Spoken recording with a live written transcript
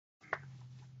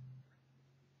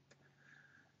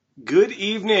Good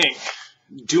evening.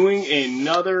 Doing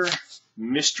another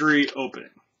mystery opening.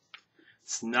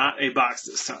 It's not a box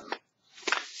this time.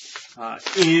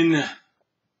 In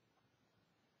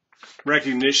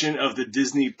recognition of the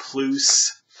Disney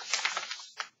Plus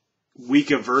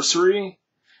weekaversary,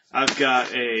 I've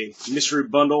got a mystery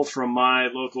bundle from my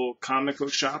local comic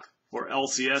book shop, or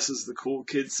LCS as the cool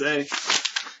kids say.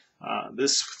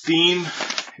 This theme,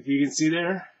 if you can see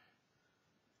there,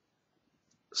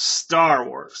 Star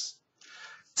Wars.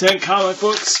 10 comic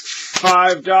books,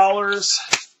 $5,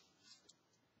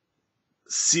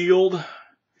 sealed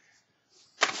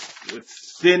with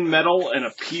thin metal and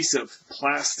a piece of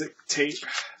plastic tape.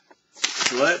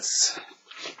 So let's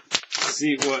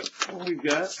see what we've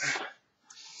got.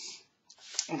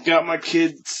 I've got my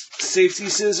kids' safety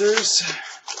scissors.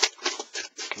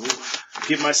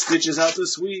 Get my stitches out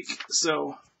this week,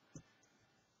 so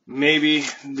maybe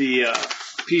the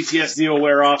PTSD will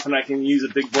wear off and I can use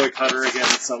a big boy cutter again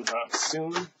sometime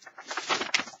soon.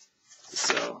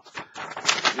 So,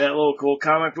 that local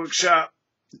comic book shop,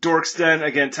 Dorks Den,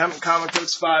 again, 10 comic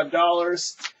books,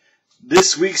 $5.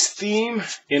 This week's theme,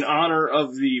 in honor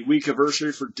of the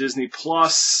weekaversary for Disney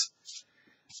Plus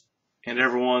and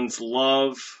everyone's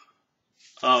love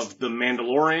of The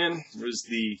Mandalorian, was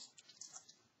the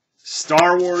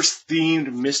Star Wars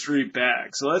themed mystery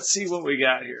bag. So let's see what we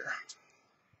got here.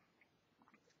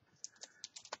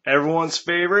 Everyone's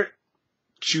favorite,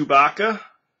 Chewbacca.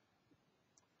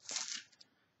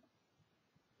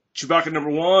 Chewbacca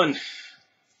number 1.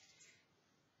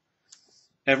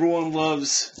 Everyone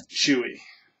loves Chewie.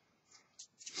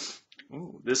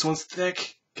 Ooh, this one's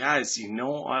thick. Guys, you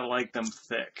know I like them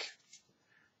thick.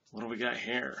 What do we got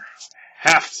here?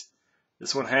 Heft.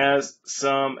 This one has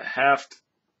some heft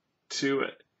to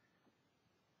it.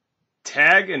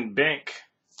 Tag and Bink.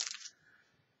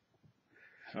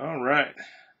 All right.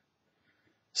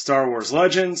 Star Wars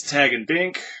Legends, Tag and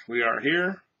Bink, we are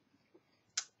here.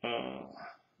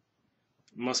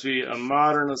 Must be a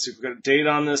modern. Let's see if we've got a date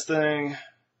on this thing.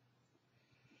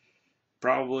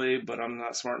 Probably, but I'm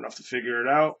not smart enough to figure it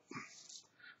out.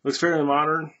 Looks fairly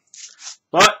modern,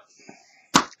 but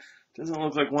doesn't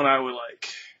look like one I would like.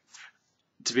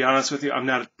 To be honest with you, I'm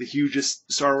not the hugest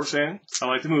Star Wars fan. I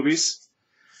like the movies.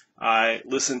 I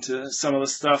listen to some of the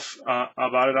stuff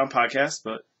about it on podcasts,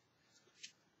 but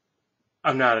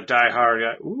I'm not a die-hard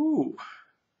guy. Ooh.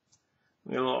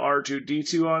 A little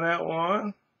R2-D2 on that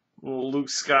one. A little Luke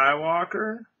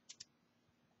Skywalker.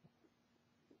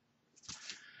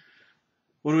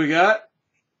 What do we got?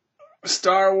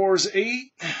 Star Wars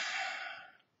 8.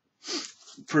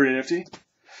 Pretty nifty.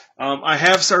 I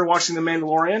have started watching The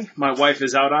Mandalorian. My wife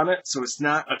is out on it, so it's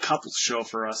not a couples show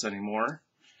for us anymore.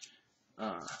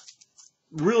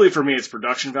 Really, for me, it's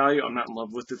production value. I'm not in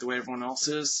love with it the way everyone else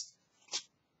is.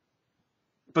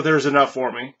 But there's enough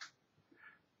for me.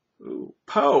 Ooh,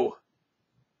 Poe.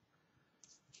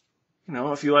 You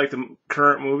know, if you like the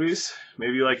current movies,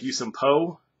 maybe you like you some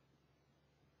Poe.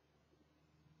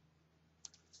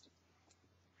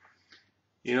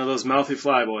 You know, those mouthy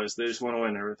flyboys, they just want to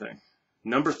win everything.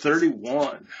 Number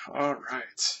 31. All right.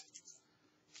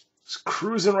 Just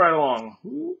cruising right along.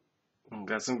 Ooh,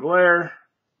 got some glare.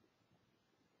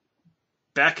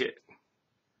 Beckett.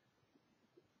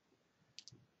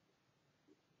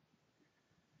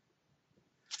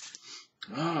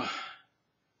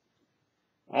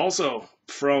 Also,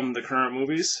 from the current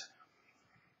movies,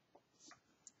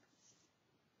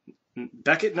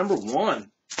 Beckett number 1.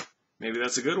 Maybe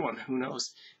that's a good one. Who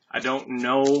knows? I don't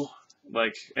know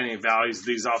like any values of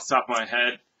these off the top of my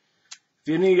head.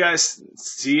 If any of you guys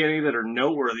see any that are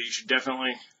noteworthy, you should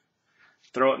definitely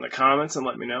throw it in the comments and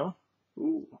let me know.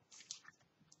 Ooh.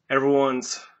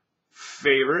 Everyone's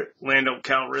favorite, Lando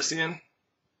Calrissian.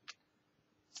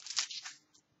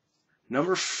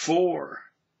 Number 4,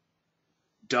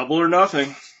 Double or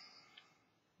Nothing.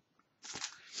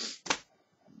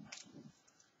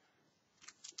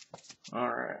 All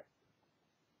right.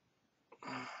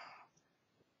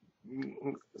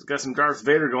 It's got some Darth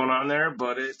Vader going on there,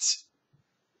 but it's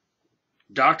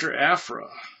Dr. Aphra.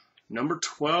 Number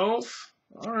 12.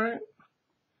 All right.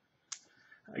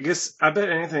 I bet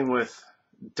anything with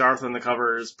Darth on the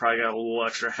cover has probably got a little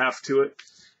extra heft to it.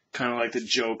 Kind of like the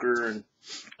Joker and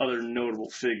other notable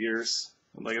figures.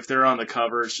 Like if they're on the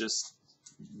cover, it's just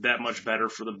that much better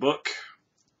for the book.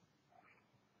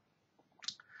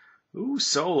 Ooh,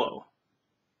 Solo.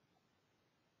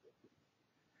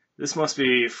 This must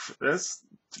be, that's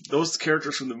those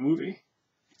characters from the movie.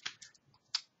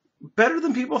 Better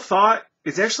than people thought.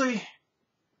 It's actually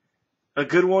a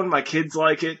good one. My kids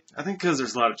like it. I think because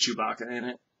there's a lot of Chewbacca in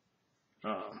it.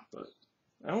 But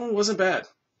that one wasn't bad.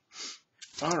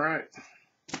 All right.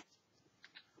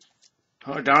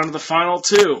 Down to the final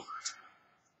two.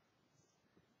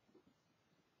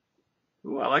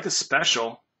 Ooh, I like a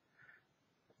special.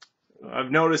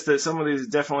 I've noticed that some of these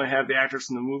definitely have the actors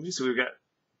from the movie. So we've got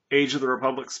Age of the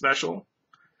Republic special.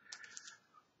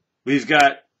 We've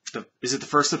got is it the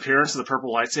first appearance of the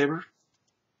purple lightsaber?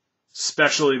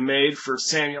 Specially made for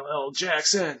Samuel L.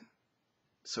 Jackson,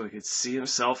 so he could see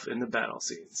himself in the battle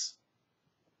scenes.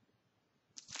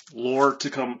 Lore to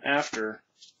come after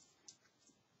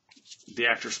the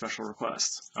actor special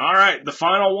request. All right, the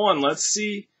final one. Let's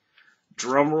see.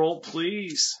 Drum roll,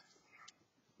 please.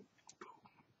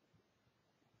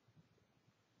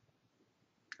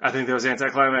 I think that was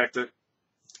anticlimactic.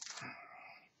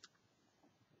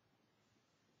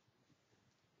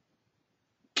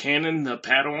 Canon the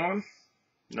Padawan,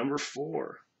 number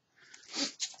 4.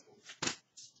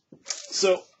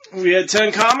 So we had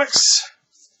 10 comics,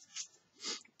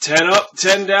 10 up,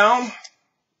 10 down,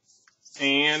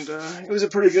 and it was a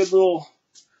pretty good little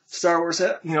Star Wars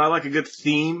set. You know, I like a good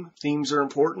theme. Themes are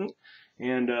important,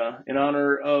 and in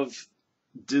honor of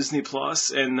Disney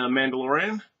Plus and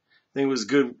Mandalorian, I think it was a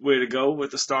good way to go with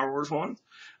the Star Wars one.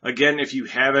 Again, if you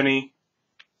have any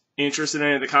interest in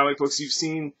any of the comic books you've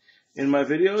seen in my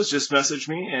videos, just message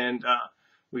me and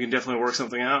we can definitely work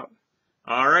something out.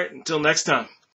 All right, until next time.